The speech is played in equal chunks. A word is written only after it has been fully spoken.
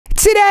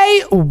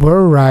Today,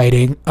 we're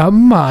riding a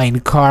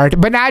minecart,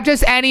 but not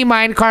just any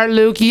minecart,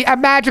 Lukey, a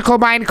magical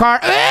minecart.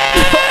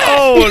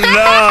 Oh,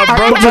 no,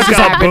 bro just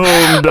got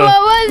boomed. What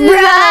was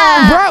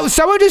that? Bro,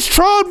 someone just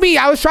trolled me.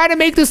 I was trying to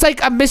make this like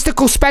a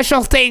mystical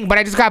special thing, but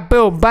I just got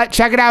boomed. But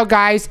check it out,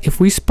 guys. If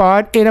we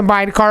spawn in a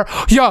minecart,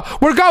 yo,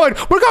 we're going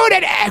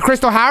in.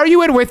 Crystal, how are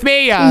you in with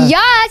me?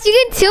 Yes, you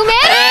did too,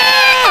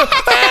 man.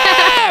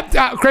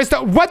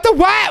 Crystal, what the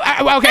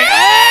what? Okay.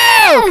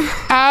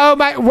 Oh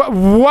my,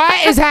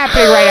 what is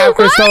happening right now,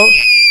 Crystal?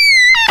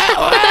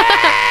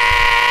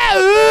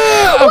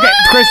 Okay,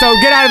 Crystal,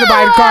 get out of the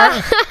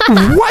minecart.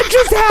 What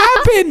just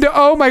happened?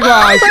 Oh my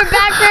gosh. We're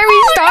back where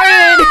we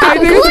started. I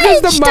think it's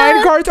because the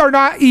minecarts are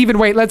not even.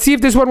 Wait, let's see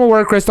if this one will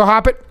work, Crystal.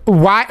 Hop it.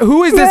 Why?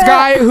 Who is this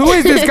guy? Who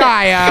is this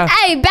guy?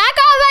 Hey, back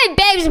off my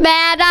babes,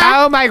 man.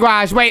 Oh my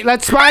gosh. Wait,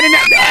 let's spawn in.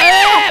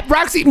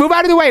 Roxy, move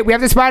out of the way. We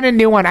have to spawn in a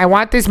new one. I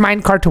want this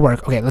minecart to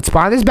work. Okay, let's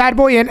spawn this bad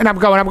boy in, and I'm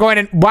going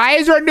in. Why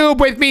is there a noob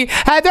with me?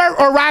 Heather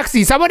or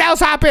Roxy? Someone else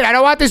hop in. I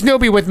don't want this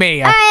newbie with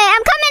me. All right,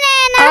 I'm coming in.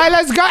 All right,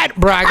 let's go.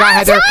 Bro, I got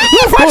Heather.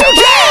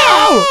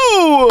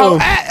 Oh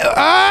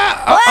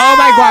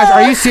my gosh,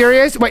 are you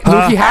serious? Wait,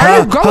 Lukey, how are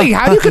you going?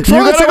 How do you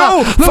control this? You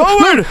gotta go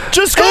forward.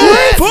 Just go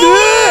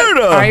forward.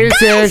 Are you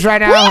serious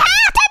right now?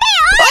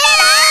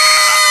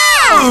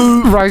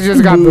 Roxy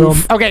just got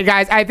boomed. Okay,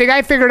 guys, I think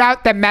I figured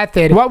out the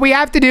method. What we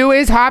have to do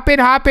is hop in,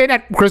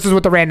 and Crystal's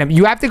with the random.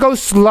 You have to go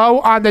slow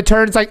on the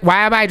turns. Like,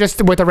 why am I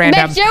just with the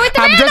random? Make sure with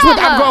the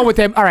I'm going with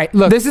him. All right,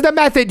 look, this is the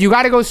method. You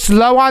got to go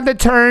slow on the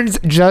turns,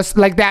 just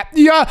like that.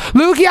 Yeah,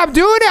 Lukey, I'm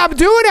doing it.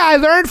 I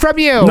learned from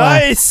you.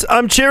 Nice.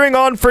 I'm cheering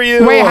on for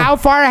you. Wait, how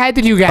far ahead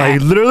did you get? I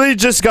literally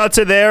just got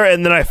to there,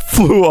 and then I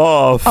flew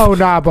off. Oh,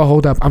 nah, but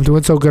hold up. I'm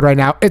doing so good right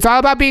now. It's all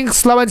about being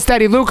slow and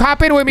steady. Luke,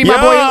 hop in with me, yeah,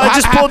 my boy. I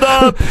just pulled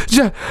up.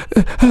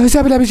 Who is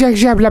this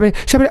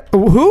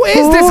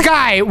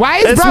guy? Why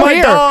is it's bro my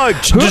here? dog.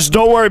 Just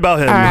don't worry about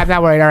him. All right, I'm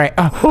not worried. All right.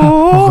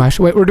 Oh gosh,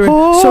 wait, we're doing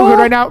so good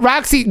right now.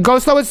 Roxy, go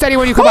slow and steady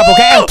when you come up,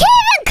 okay? I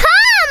can't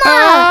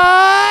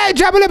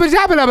even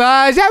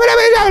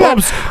come.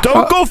 Oops,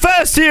 don't go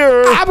fast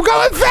here. I'm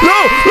going fast.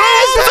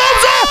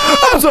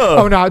 No,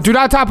 oh no, do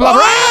not top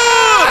level.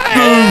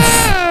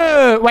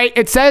 Wait,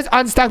 it says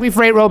unstuck me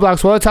for 8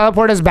 Roblox. Will it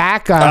teleport us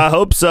back? I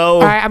hope so.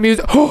 All right, I'm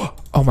using.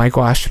 Oh my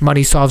gosh,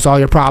 money solves all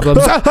your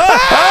problems. Don't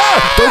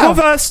go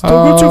fast.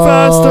 Don't go too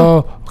fast.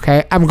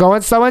 Okay, I'm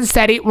going slow and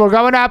steady. We're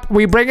going up.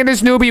 We bringing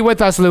this newbie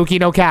with us, Lukey.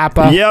 No cap.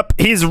 Yep,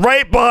 he's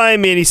right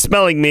behind me and he's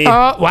smelling me.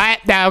 Oh, what?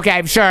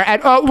 Okay, sure.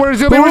 And we're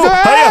zooming. Slow.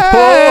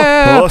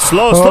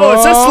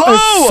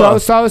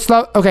 It says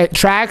slow. Okay,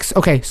 tracks.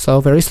 Okay, slow,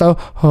 very slow.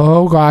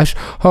 Oh gosh.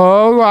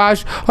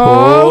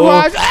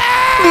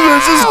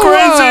 This is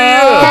crazy.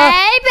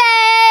 Hey,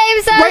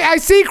 babes. Wait, I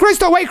see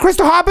Crystal. Wait,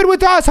 Crystal, hop in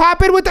with us. Yeah.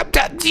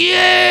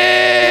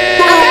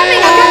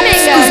 I'm coming.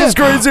 This is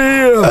crazy.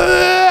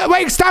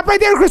 Wait, stop right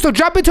there, Crystal.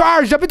 Jump into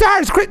ours.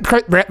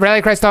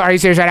 Really, Crystal? Are you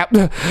serious right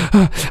now?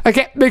 I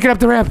can't make it up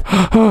the ramp.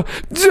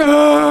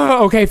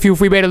 Okay, phew,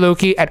 we made a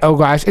Lukey. And oh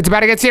gosh, it's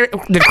about to get serious.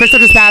 Did Crystal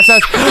just pass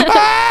us?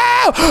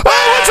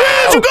 Which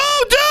way did you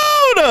go,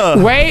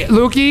 dude? Wait,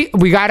 Lukey,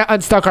 we gotta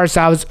unstuck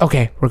ourselves.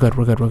 Okay, we're good.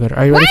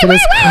 Are you ready for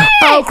this? Wait.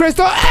 Oh,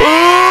 Crystal.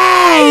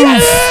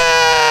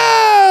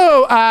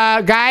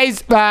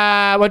 Guys,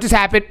 what just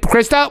happened?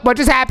 Crystal, what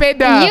just happened?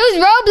 Use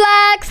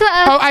Roblox.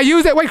 Oh, I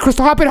used it. Wait,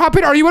 Crystal, hop in.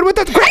 Are you in with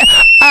us?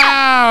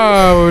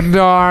 Oh,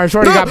 no.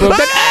 Shorty got boomed.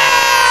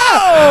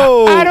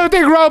 I don't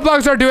think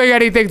Roblox are doing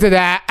anything to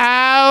that.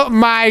 Oh,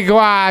 my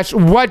gosh.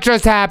 What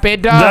just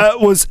happened? That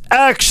was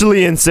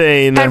actually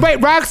insane. And wait,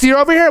 Roxy, you're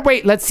over here.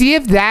 Wait, let's see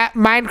if that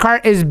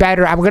minecart is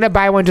better. I'm going to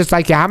buy one just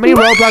like you. How many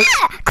Roblox?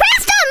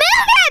 Crystal,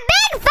 move that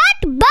big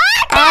fucked butt.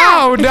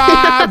 Oh,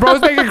 nah.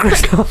 Bro's making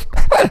Crystal.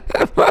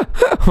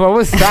 What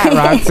was that,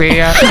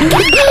 Roxy?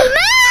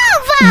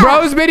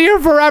 Bro's been here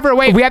forever.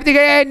 Wait, we have to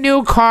get a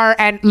new car.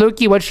 And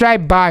Lukey, what should I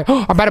buy?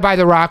 I'm about to buy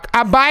the rock.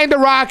 I'm buying the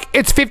rock.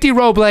 It's 50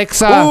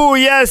 Roblox. Oh,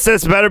 yes.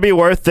 This better be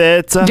worth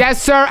it. Yes,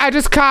 sir. I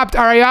just copped.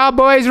 Are y'all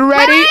boys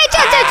ready?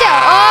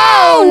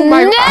 Oh,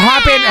 my no.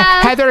 Hop in.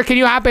 Heather, can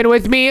you hop in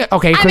with me?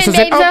 Okay, Crystal's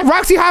in. Oh,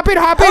 Roxy, hop in.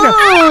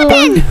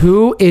 Oh.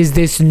 Who is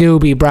this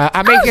newbie, bro?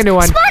 I'm making a new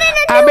one.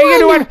 I'm making a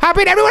new one. Hop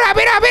in, everyone. Hop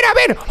in.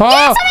 Oh,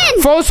 yes, I'm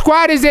in. Full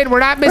squad is in. We're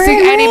not missing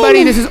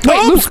anybody. This is.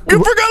 Wait, you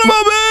forgot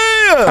about me.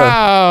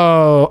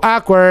 Oh,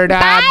 awkward.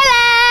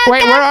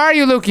 Wait, where are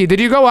you, Lukey? Did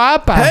you go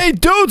up? Hey,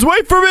 dudes,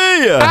 wait for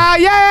me.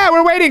 Yeah,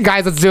 we're waiting.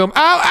 Guys, let's zoom.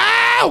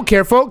 Oh,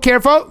 careful.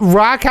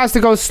 Rock has to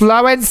go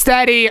slow and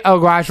steady. Oh,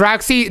 gosh.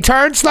 Roxy,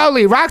 turn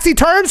slowly. Rock for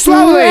the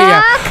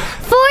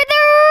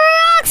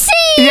Roxy.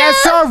 Yes,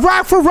 sir.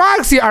 Rock for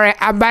Roxy. All right,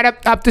 I'm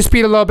about up the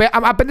speed a little bit.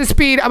 I'm up in the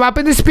speed.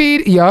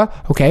 Yeah.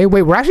 Okay,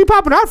 wait, we're actually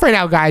popping off right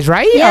now, guys,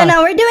 right? Yeah,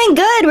 no, we're doing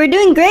good. We're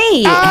doing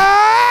great.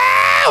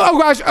 Oh,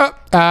 gosh.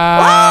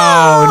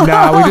 Oh,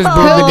 no. We just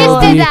boomed the Who just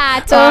newbie. did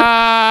that?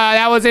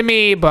 That wasn't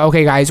me. But,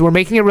 okay, guys, we're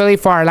making it really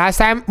far. Last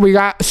time, we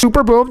got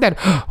super boomed. And,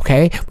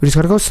 okay, we just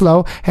got to go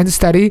slow and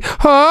steady.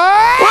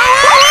 Watch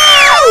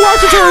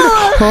your turn.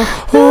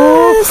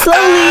 Slowly.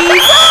 Oh, my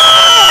God.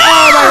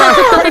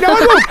 Wait, no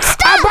one moved.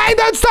 I'm Mine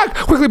unstuck.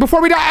 Quickly,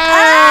 before we die.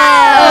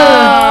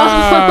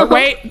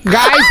 Wait,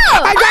 guys.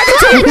 I got the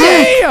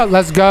TP.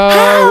 Let's go.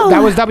 That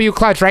was W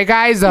clutch, right,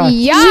 guys?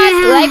 Yes,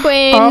 like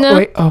win. Oh,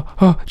 wait.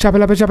 Chop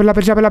it up. Wait,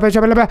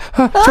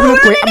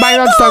 mine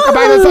unstuck.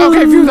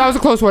 Okay, phew, that was a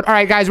close one. All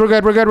right, guys, we're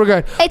good.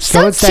 It's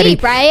Slow so and steady.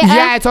 cheap, right?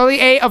 Yeah, it's only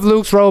 8 of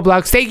Luke's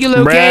Roblox. Thank you,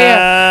 Luke.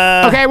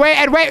 Bruh. Okay,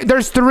 wait.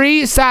 There's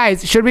 3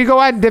 sides. Should we go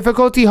on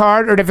difficulty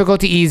hard or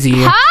difficulty easy?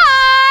 Hard.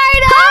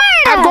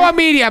 I'm going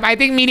medium. I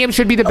think medium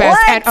should be the best.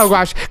 What? And oh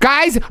gosh,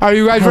 guys, are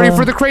you guys ready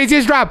for the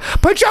craziest drop?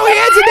 Put your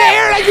hands in the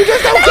air like you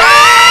just don't care.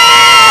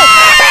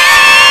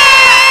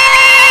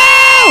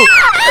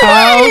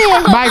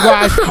 Oh my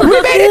gosh,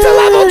 we made it to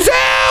level 2.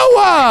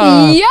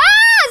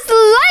 Yes,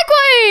 like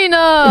win.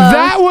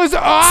 That was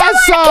awesome.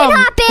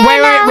 hop in.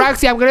 Wait,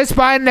 Roxy, I'm gonna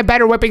spawn a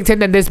better Whippington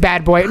than this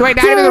bad boy. Wait,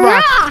 not even the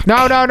rock. No.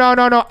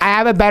 I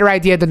have a better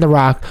idea than the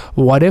rock.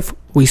 What if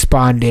we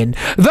spawned in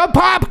the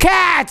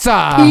Popcats?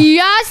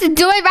 Yes, do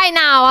it right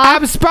now.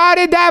 I've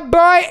spotted that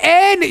boy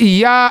in.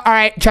 Yeah. All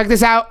right, check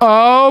this out.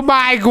 Oh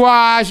my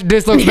gosh,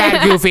 this looks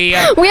bad goofy.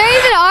 Where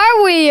even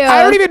are we?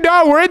 I don't even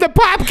know. We're in the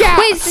Popcat.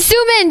 Wait,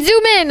 zoom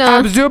in.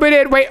 I'm zooming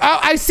in. Wait. Oh,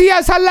 I see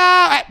us.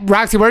 Hello,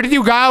 Roxy. Where did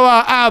you go?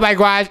 Oh my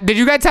gosh. Did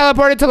you get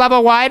teleported to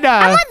level 1?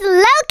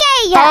 Loki.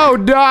 Oh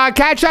no!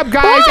 Catch up,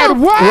 guys. Whoa.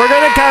 And whoa! We're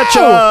gonna catch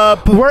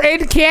up. We're in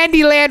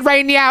Candyland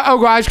right now. Oh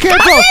gosh,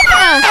 careful!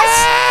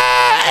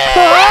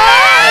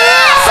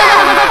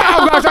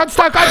 Oh gosh, I'm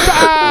stuck.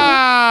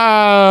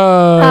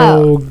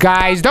 Oh,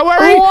 guys, don't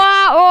worry.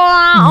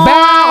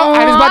 Bow.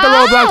 I just bought the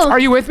Roblox. Are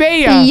you with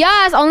me?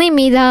 Yes, only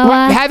me though.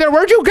 What? Heather,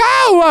 where'd you go?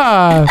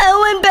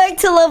 I went back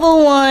to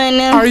level 1.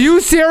 Are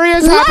you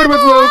serious? Hopping with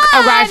Level Luke?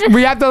 Oh gosh, 1.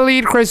 we have the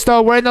lead,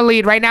 Crystal. We're in the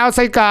lead right now. It's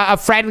like a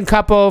friend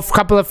couple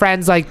of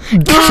friends like.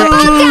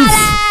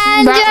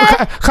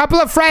 Couple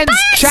of friends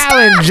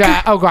challenge.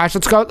 Oh gosh,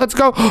 let's go.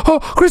 Oh,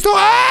 Crystal.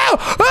 I'm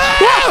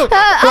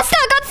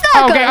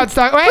stuck. Okay,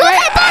 unstuck. Wait.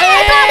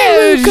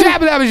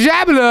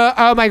 Jabla.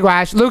 Oh my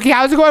gosh. Lukey,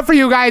 how's it going for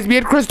you guys? Me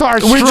and Crystal are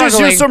struggling. We just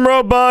used some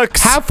Robux.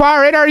 How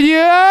far in are you?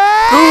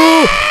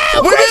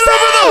 We're getting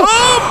over the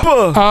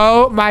hump.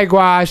 Oh my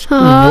gosh.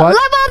 What? Level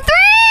 3.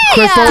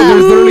 Crystal,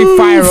 there's literally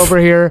fire over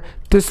here.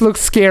 This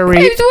looks scary.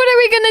 What are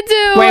we gonna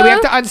do? Wait, we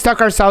have to unstuck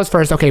ourselves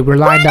first. Okay, we're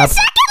lined up.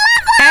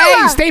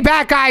 Hey, stay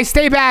back, guys.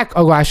 Stay back.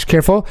 Oh gosh,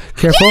 careful.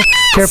 Careful.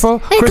 Crystal,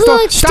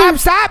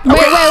 stop. Wait.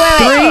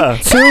 3,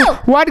 2,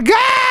 1, go.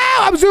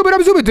 I'm zooming.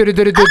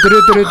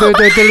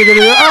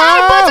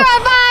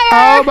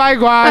 Oh my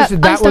gosh,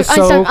 that was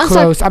so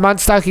close. I'm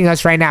unstucking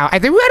us right now. I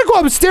think we gotta go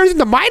upstairs in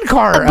the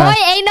minecar. Boy,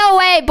 ain't no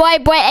way.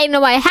 Boy, ain't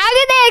no way. How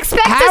did they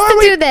expect us to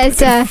do this?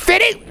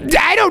 Fitting?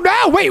 I don't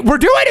know. Wait, we're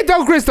doing it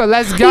though, Crystal.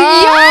 Let's go.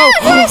 Yes,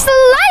 we're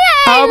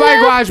sledding. Oh my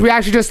gosh, we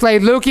actually just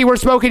slayed. Lukey, we're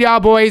smoking y'all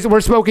boys.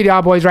 We're smoking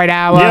y'all boys right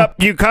now. Yep,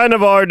 you kind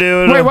of are,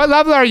 dude. Wait, what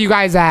level are you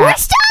guys at? We're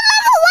still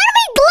level 1.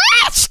 We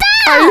glitched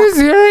out. Are you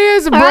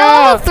serious, bro?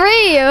 Level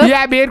 3.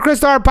 Yeah, me and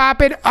Crystal are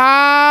popping. Guys,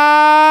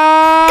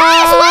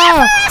 wait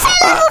for us at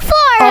level 4.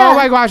 Oh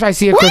my gosh, I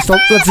see it, Crystal.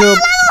 Let's zoom.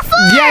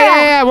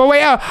 Yeah. Well,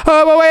 wait.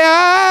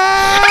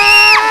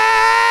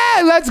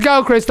 Let's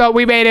go, Crystal.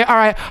 We made it. All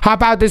right,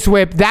 hop out this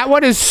whip. That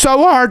one is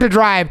so hard to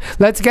drive.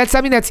 Let's get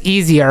something that's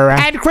easier.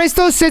 And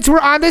Crystal, since we're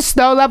on the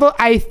snow level,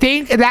 I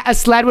think that a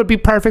sled would be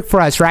perfect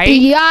for us, right?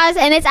 Yes,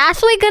 and it's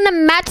actually gonna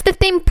match the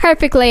theme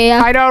perfectly.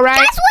 I know, right?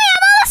 Guess what?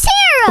 I'm almost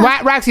here.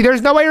 What, Roxy?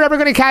 There's no way you're ever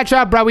gonna catch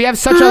up, bro. We have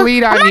such a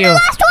lead on I'm you. on the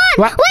last one.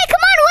 What? Wait, come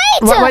on,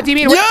 wait. What do you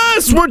mean?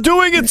 Yes, we're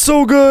doing it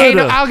so good. Hey,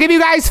 no, I'll give you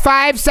guys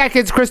 5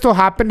 seconds. Crystal,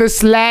 hop in the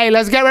sleigh.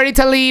 Let's get ready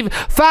to leave.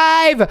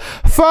 5,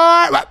 4.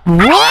 What?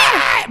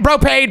 Bro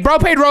paid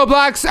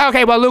Roblox.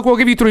 Okay, well, Luke, we'll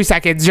give you 3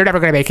 seconds. You're never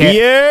gonna make it.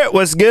 Yeah,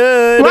 what's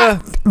good?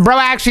 What? Bro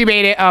actually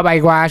made it. Oh my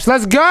gosh.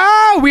 Let's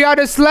go. We on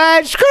the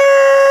sledge.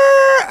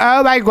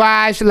 Oh my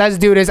gosh. Let's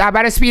do this. I'm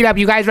about to speed up.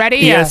 You guys ready?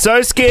 Yes,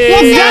 Sarski.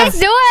 Yes,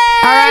 do it.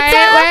 All right,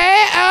 wait.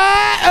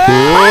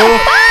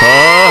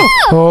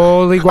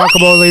 Holy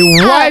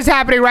guacamole. What is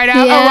happening right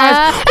now?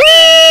 Yeah.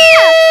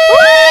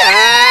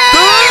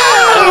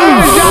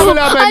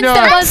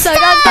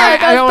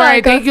 Don't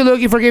worry. Thank you,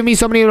 Lukey, for giving me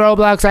so many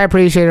Roblox. I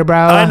appreciate it, bro.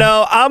 I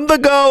know. I'm the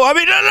go. I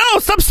mean, no,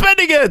 stop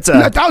spending it.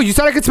 Oh, you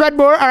said I could spend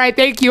more? All right,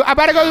 thank you. I'm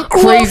about to go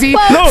crazy.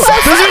 No, this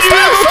is you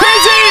go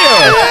crazy.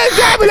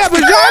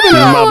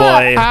 My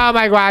boy. Oh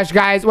my gosh,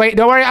 guys. Wait,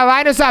 don't worry. I'll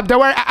line us up. Don't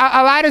worry.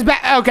 I'll line us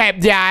back. Okay,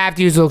 yeah, I have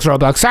to use Luke's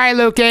Roblox. Sorry,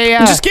 Lukey.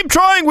 Just keep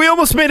trying. We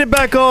almost made it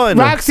back on.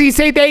 Roxy,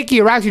 say thank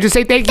you. Roxy, just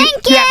say thank you.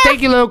 Thank you. Yeah,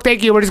 thank you, Luke.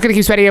 Thank you. We're just going to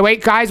keep spending it.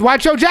 Wait, guys,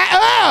 watch your jet.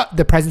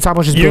 The present's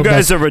almost just You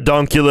guys are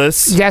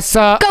redonkulous. Yes,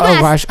 sir. Go oh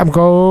fast. gosh, I'm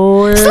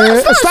going.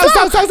 Slow.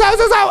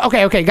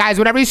 Okay, guys,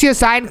 whenever you see a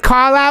sign,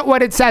 call out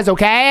what it says,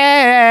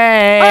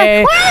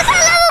 okay? Where's our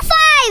level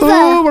 5?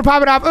 Ooh, we're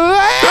popping up.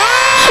 I'm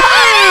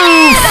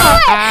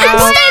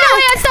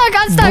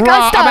stuck.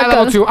 I'm at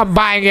level 2. I'm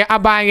buying it.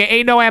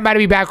 Ain't no way I'm about to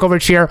be back over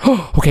here.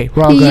 Okay,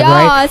 we're all good,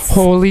 right?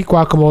 Holy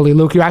guacamole,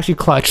 Luke, you're actually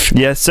clutch.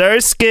 Yes,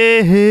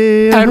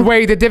 Sarski. And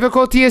wait, the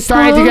difficulty is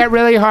starting to get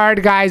really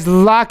hard, guys.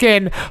 Lock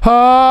in.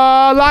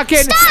 Lock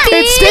in.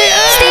 Steve.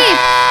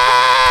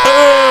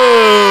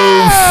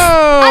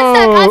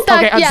 Unstuck.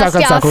 Okay, unstuck.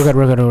 Yes.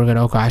 We're good.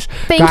 Oh gosh.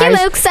 Thank you,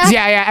 Luke.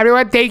 Yeah.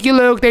 Everyone, thank you,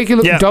 Luke.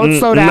 Yeah, Don't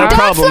slow down. No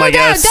problem, I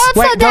guess. Don't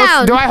slow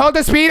down. Do I hold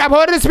the speed? I'm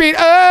holding the speed.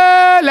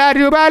 La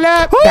do ba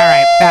la. All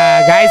right,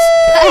 guys.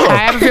 I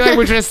have a feeling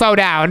we should slow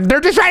down.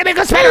 They're just trying to make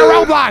us spend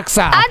our Roblox.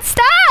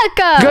 Unstuck.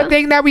 Good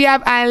thing that we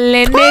have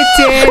unlimited.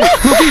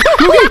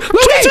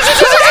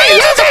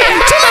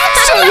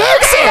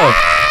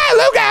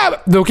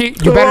 Luke, you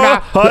better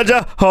not.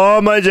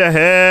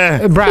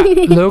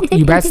 Bruh, Luke,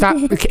 you better stop.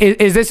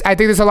 Is this? I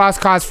think this is a lost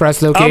cause for us,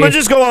 Luke. I'm gonna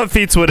just go on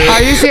feet with it.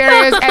 Are you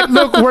serious? And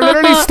look, we're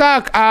literally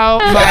stuck. Oh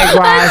my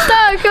gosh.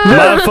 Unstuck.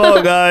 My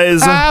fault,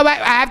 guys. I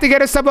have to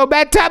get us some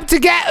momentum to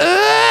get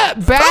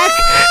back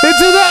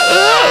into the.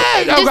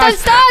 Just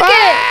unstuck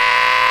it.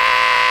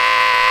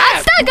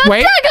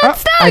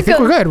 Unstuck. I think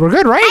we're good. We're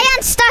good, right? I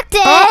unstucked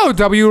it. Oh,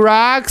 W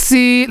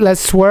Roxy.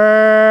 Let's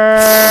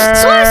swerve.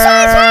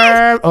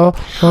 Swerve.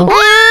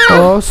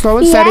 Oh, slow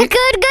and steady. Yeah,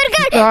 good.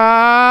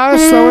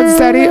 Slow and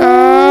steady.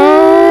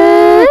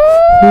 Oh,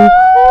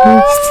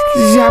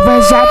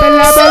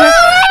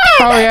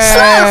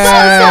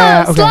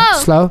 yeah.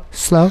 Slow.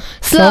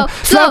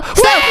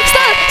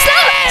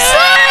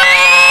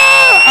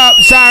 Oh,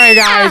 sorry,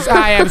 guys.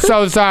 I am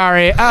so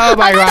sorry. Oh,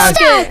 my gosh.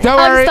 Don't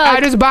worry.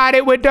 I just bought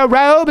it with the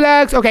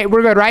Roblox. Okay,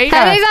 we're good, right?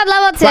 Have you got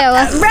level 2?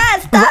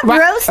 Bruh, stop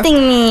roasting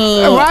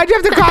me. Why'd you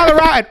have to call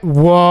her out?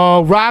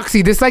 Whoa,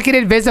 Roxy, this is like an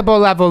invisible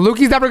level.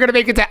 Lukey's never going to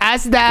make it to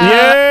us, though.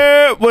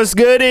 Yeah, what's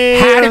goody?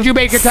 How did you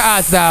make it to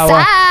us,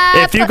 though?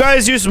 If you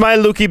guys use my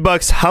Lukey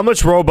bucks, how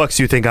much Robux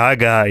you think I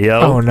got,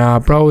 yo? Oh, no.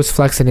 Bro is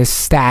flexing his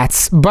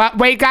stats. But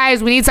wait,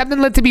 guys, we need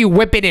something to be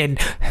whipping in.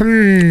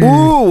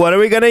 Ooh, what are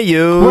we going to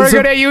use? We're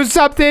going to use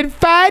something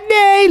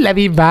funny. Let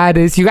me buy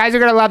this. You guys are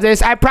going to love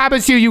this. I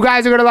promise you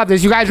guys are going to love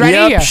this. You guys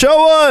ready? Yep,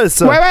 show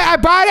us. Wait, I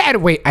bought it.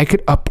 And wait, I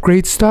could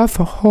upgrade stuff.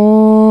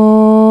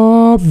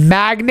 Oh,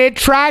 magnet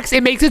tracks.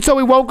 It makes it so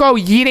we won't go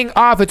yeeting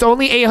off. It's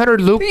only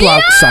 800 loot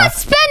blocks.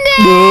 Spend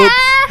it.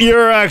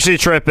 You're actually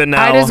tripping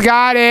now. I just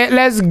got it.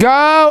 Let's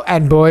go.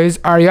 And boys,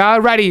 are y'all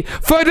ready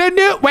for the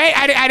new? Wait,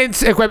 I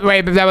didn't equip.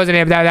 Wait, that wasn't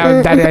him.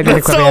 That didn't That's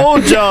equip the it.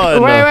 old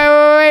John.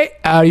 Wait.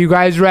 Are you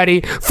guys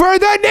ready for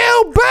the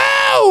new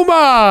boom?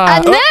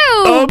 A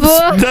noob.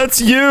 Oops, that's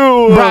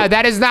you. Bro,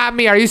 that is not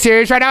me. Are you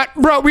serious right now?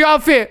 Bro, we all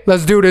fit.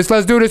 Let's do this.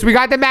 We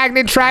got the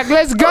magnet track.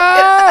 Let's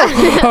go. This is.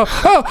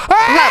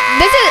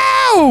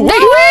 Don't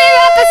worry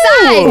about the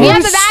side. We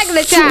have the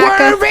magnet track.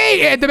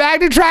 Swerving. The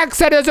magnet track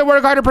said it doesn't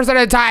work 100% of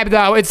the time,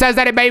 though. It says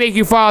that it may make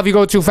you fall if you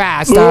go too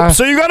fast. Oops,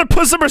 so you gotta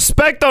put some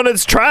respect on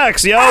its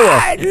tracks, yo. No,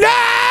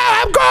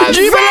 I'm going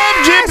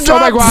fast. Oh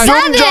my gosh.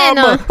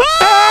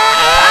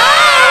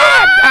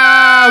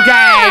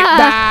 Okay.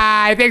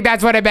 I think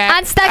that's what I meant.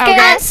 Unstucking.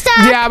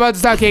 Yeah, I'm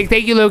unstucking.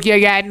 Thank you, Lukey,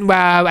 again.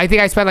 I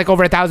think I spent like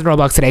over 1,000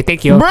 Robux today.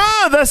 Thank you.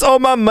 Bruh, that's all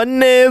my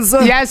monies.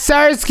 Yes,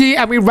 sir, Ski.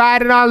 And we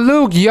riding on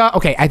Luke. Yo,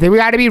 okay, I think we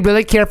got to be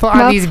really careful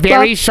on these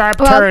very sharp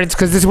turns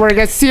because this is where it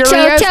gets serious. Chill.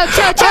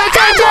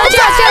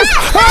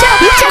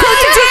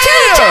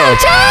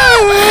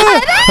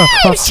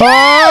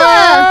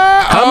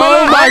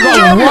 Oh my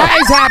God, what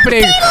is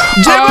happening?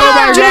 Oh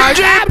my God,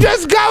 I'm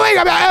just going.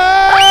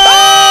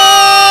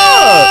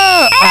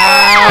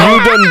 You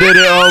done did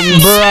it,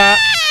 bruh.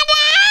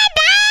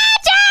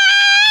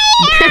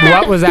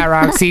 What was that,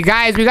 Roxy?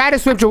 Guys, we got to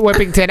switch to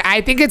Whippington.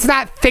 I think it's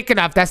not thick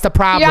enough. That's the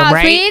problem,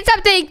 right? We need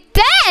something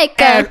thick.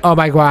 And, oh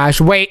my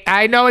gosh. Wait,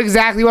 I know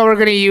exactly what we're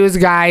going to use,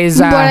 guys.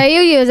 What are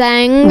you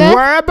using?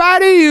 We're about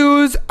to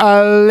use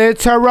a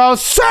literal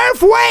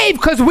surf wave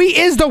because we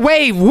is the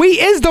wave.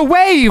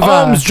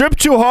 Drip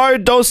too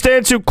hard. Don't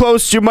stand too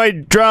close. You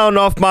might drown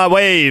off my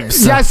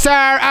waves. Yes,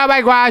 sir. Oh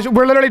my gosh.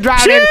 We're literally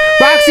drowning.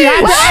 Roxy, hop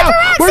in.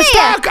 Oh, we're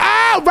stuck.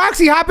 Oh,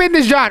 Roxy, hop in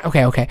this John.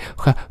 Okay. We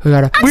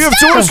have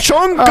too much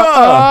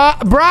chunga.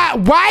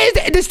 Bruh, why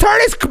is this turn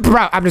is...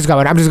 Bro, I'm just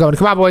going.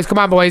 Come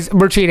on, boys.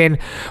 We're cheating.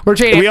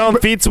 We on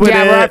feet with it.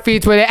 Yeah, we're on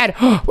feet with it. And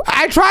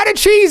I tried to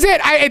cheese it.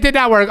 It did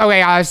not work.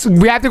 Okay, guys.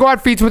 We have to go on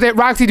feet with it.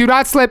 Roxy, do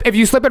not slip. If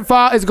you slip and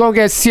fall, it's going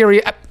to get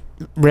serious.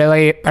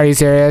 Really? Are you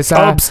serious?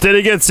 Oops, did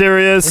it get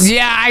serious?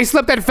 Yeah, I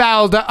slipped and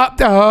fell.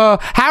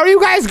 How are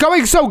you guys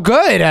going so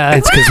good?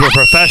 It's because we're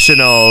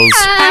professionals.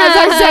 As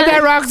I said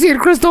that, Roxy and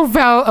Crystal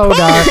fell. Oh,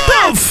 no.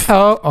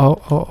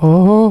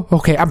 Oh.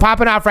 Okay, I'm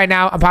popping off right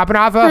now. I'm popping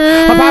off.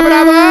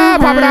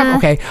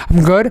 Okay,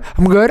 I'm good.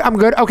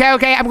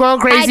 Okay, I'm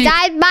going crazy.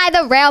 I died by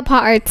the rail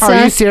parts.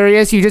 Are you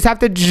serious? You just have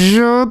to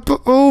jump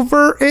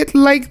over it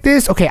like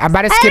this. Okay, I'm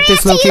about to skip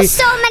this, Lukey. I use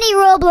so many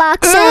Roblox.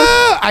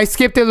 I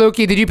skipped it,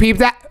 Lukey. Did you peep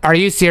that? Are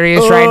you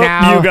serious right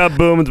now? You got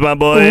boomed, my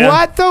boy.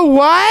 What the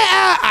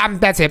what?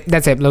 That's it,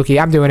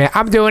 Lukey. I'm doing it.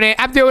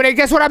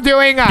 Guess what I'm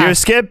doing? You're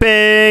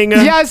skipping.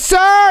 Yes,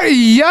 sir.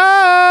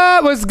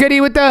 Yeah. What's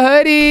goody with the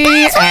hoodie?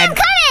 That's where I'm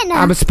coming.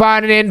 I'm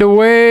spawning in the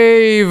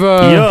wave.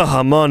 Yeah,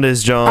 I'm on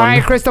this, John. All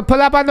right, Crystal,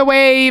 pull up on the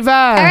wave.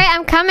 All right,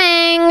 I'm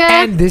coming.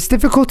 And this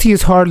difficulty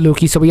is hard,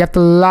 Lukey, so we have to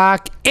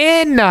lock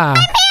in. I'm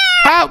here.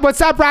 Oh,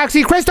 what's up,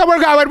 Roxy? Crystal, we're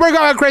going,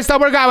 Crystal,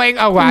 we're going.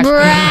 Oh, gosh.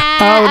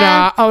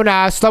 Oh,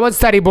 no. Slow and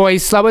steady,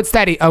 boys. Slow and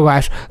steady. Oh,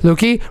 gosh.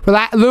 Lukey,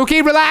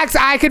 relax.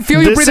 I can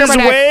feel you breathing on my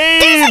neck.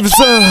 Waves.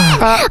 Oh, there's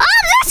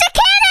a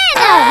cannon.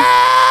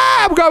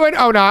 I'm going.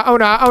 Oh, no.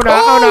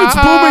 It's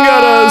booming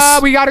at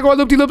us. We gotta go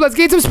loop-de-loop. Let's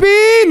gain some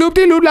speed.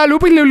 Loop-de-loop,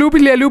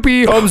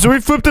 loopy. So we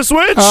flip the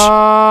switch?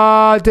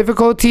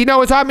 Difficulty.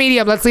 No, it's on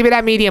medium. Let's leave it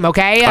at medium,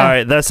 okay? All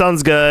right, that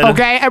sounds good.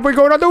 Okay, and we're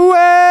going on the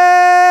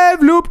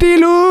wave.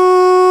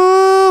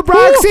 Loop-de-loop.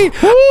 Roxy.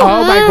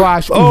 Oh, my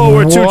gosh. Oh,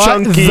 we're too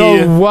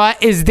chunky.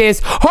 What is this?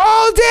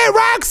 Hold it,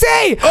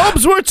 Roxy.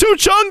 Oops, we're too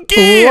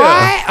chunky.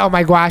 What? Oh,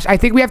 my gosh. I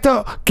think we have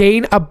to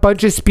gain a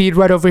bunch of speed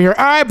right over here.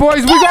 All right,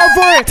 boys, we go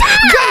for it.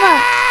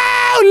 Go!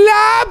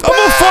 I'm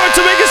a fart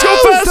to make us go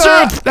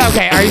faster.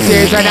 Okay, are you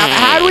serious right now?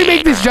 How do we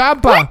make this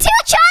jump? We're too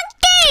chunky.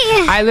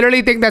 I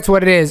literally think that's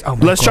what it is. Oh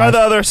my Let's try the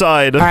other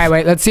side. All right,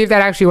 wait. Let's see if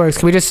that actually works.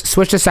 Can we just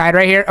switch the side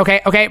right here?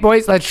 Okay,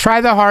 boys. Let's try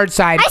the hard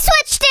side. I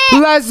switched it.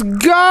 Let's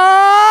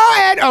go.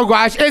 And oh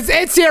gosh,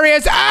 it's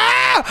serious.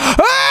 Oh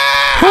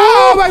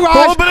my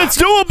gosh. Oh, but it's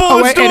doable.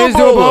 Oh, wait, it is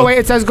doable. Wait,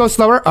 it says go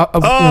slower. What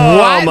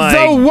are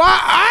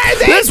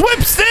they? This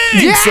whip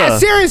stinks. Yeah,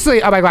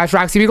 seriously. Oh my gosh,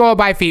 Roxy, we go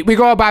by feet.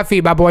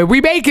 My boy.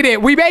 We making it.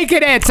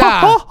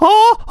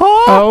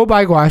 Oh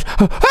my gosh.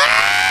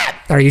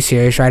 Are you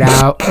serious right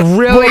now?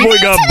 Really? We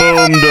got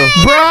boomed.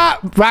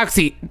 Bruh.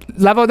 Roxy,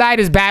 level 9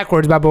 is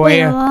backwards, my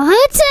boy.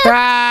 What?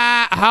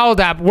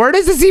 Hold up. Where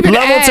does this even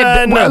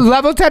end?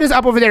 Level 10 is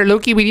up over there,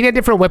 Lukey. We need a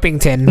different whipping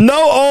tin.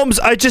 No, Ohms.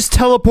 I just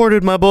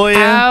teleported, my boy.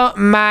 Oh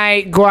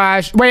my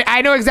gosh. Wait,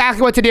 I know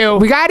exactly what to do.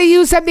 We got to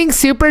use something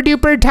super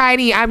duper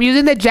tiny. I'm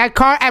using the jet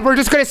car, and we're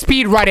just going to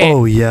speed run it.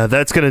 Oh, yeah.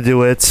 That's going to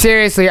do it.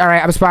 Seriously. All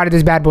right. I'm spotted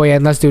this bad boy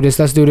in. Let's do this.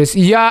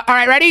 Yeah. All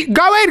right. Ready?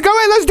 Go in.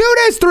 Let's do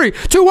this. 3,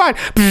 2, 1.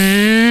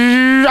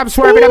 I'm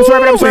swerving.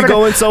 We're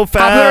going so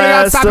fast. I'm literally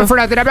not stopping for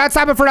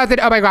nothing.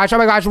 Oh my gosh.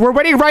 We're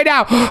winning right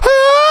now.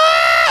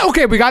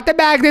 Okay, we got the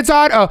magnets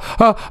on.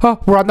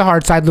 We're on the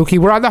hard side, Lukey.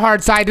 We're on the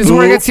hard side. This is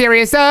where it gets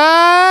serious. This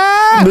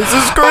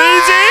is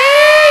crazy.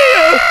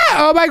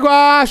 Oh my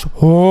gosh.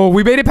 Oh,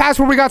 we made it past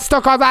where we got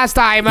stuck on last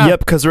time. Yep,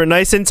 because we're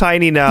nice and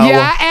tiny now.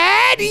 Yeah,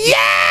 and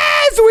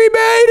yes, we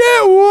made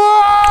it.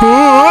 Whoa.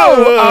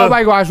 Oh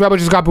my gosh, Rebel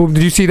just got boomed.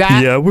 Did you see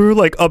that? Yeah, we were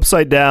like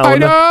upside down. I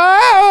know.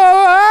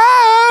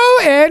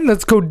 And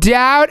let's go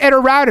down and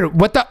around it.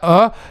 What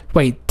the?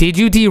 Wait, did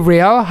you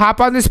derail?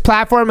 Hop on this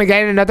platform and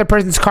get in another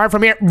person's car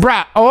from here?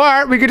 Bruh,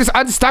 or we could just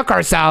unstuck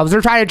ourselves. They're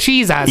trying to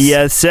cheese us.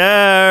 Yes,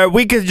 sir.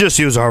 We could just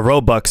use our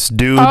Robux,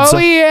 dudes. Oh,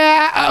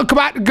 yeah. Come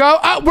on, go.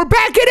 We're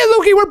back in it,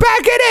 Lukey. We're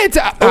back in it.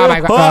 Oh, my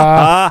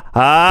God.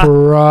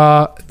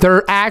 Bruh.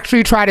 They're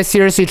actually trying to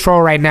seriously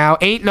troll right now.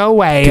 Ain't no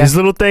way. These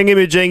little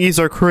thingy-majingies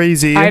are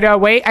crazy. I know.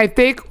 Wait, I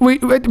think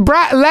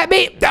bruh, let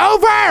me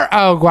over.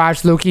 Oh,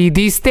 gosh, Lukey.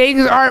 These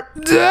things are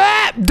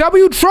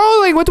W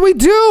trolling. What do we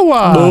do?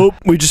 Nope.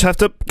 We just have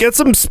to get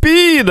some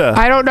speed.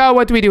 I don't know.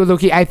 What do we do,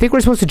 Lukey? I think we're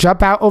supposed to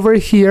jump out over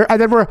here,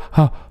 and then we're...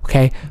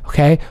 Okay.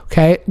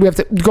 We have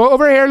to go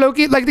over here,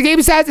 Lukey. Like the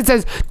game says, it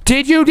says,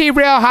 did you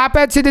derail? Hop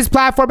onto this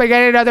platform and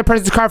get in another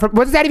person's car.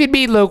 What does that even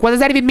mean, Luke? What does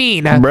that even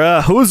mean?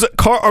 Bruh, whose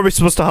car are we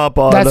supposed to hop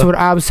on? That's what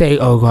I'm saying.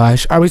 Oh,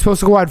 gosh. Are we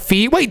supposed to go on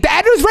feet? Wait, the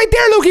ender's right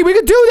there, Lukey. We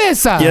can do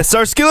this. Yes,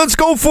 Starsky, let's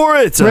go for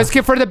it. Risk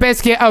it for the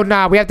biscuit. Oh,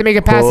 no. We have to make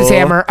it past this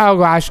hammer. Oh,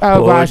 gosh.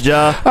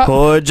 Hoja.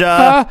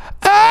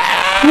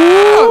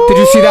 Did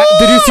you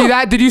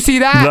see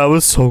that? That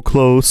was so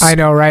close. I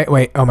know, right?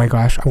 Wait. Oh, my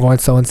gosh. I'm going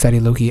slow and steady,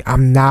 Lukey.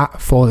 I'm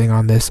not folding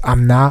on this.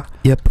 I'm not.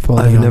 Yep.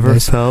 Folding I've never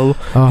fell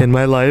in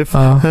my life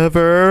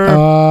ever.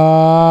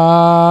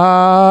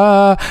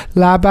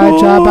 Laba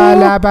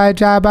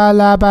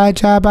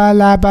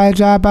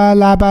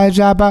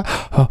jabba.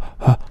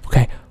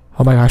 Okay.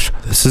 Oh my gosh.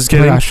 This is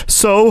getting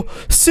so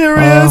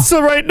serious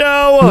right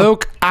now.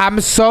 Luke, I'm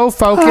so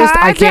focused.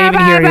 I can't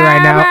even hear you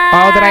right now.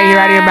 All that I hear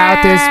out of your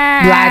mouth is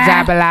blah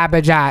jabba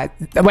labba ja.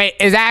 Wait,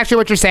 is that actually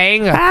what you're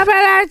saying? Oh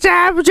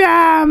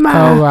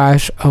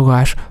gosh.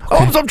 Okay.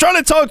 Oh, I'm trying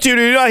to talk to you.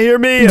 Do you not hear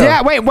me?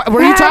 Yeah, wait,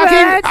 were you talking?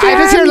 I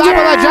just hear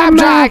labba la jab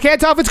ja. I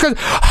can't tell if it's because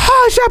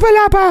shabba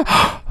labba.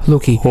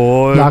 Lukey,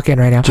 lock in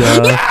right now.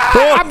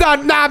 I'm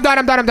done. Nah,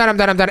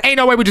 I'm done. Ain't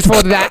no way we just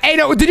folded that.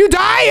 Did you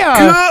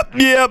die?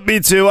 Yep, me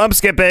too. I'm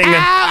skipping.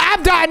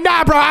 I'm done.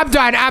 Nah, bro, I'm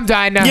done.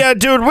 Yeah,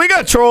 dude, we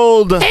got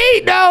trolled.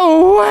 Ain't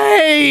no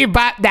way.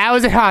 But that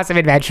was an awesome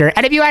adventure.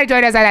 And if you want to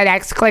join us on that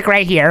next, click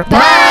right here.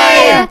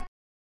 Bye.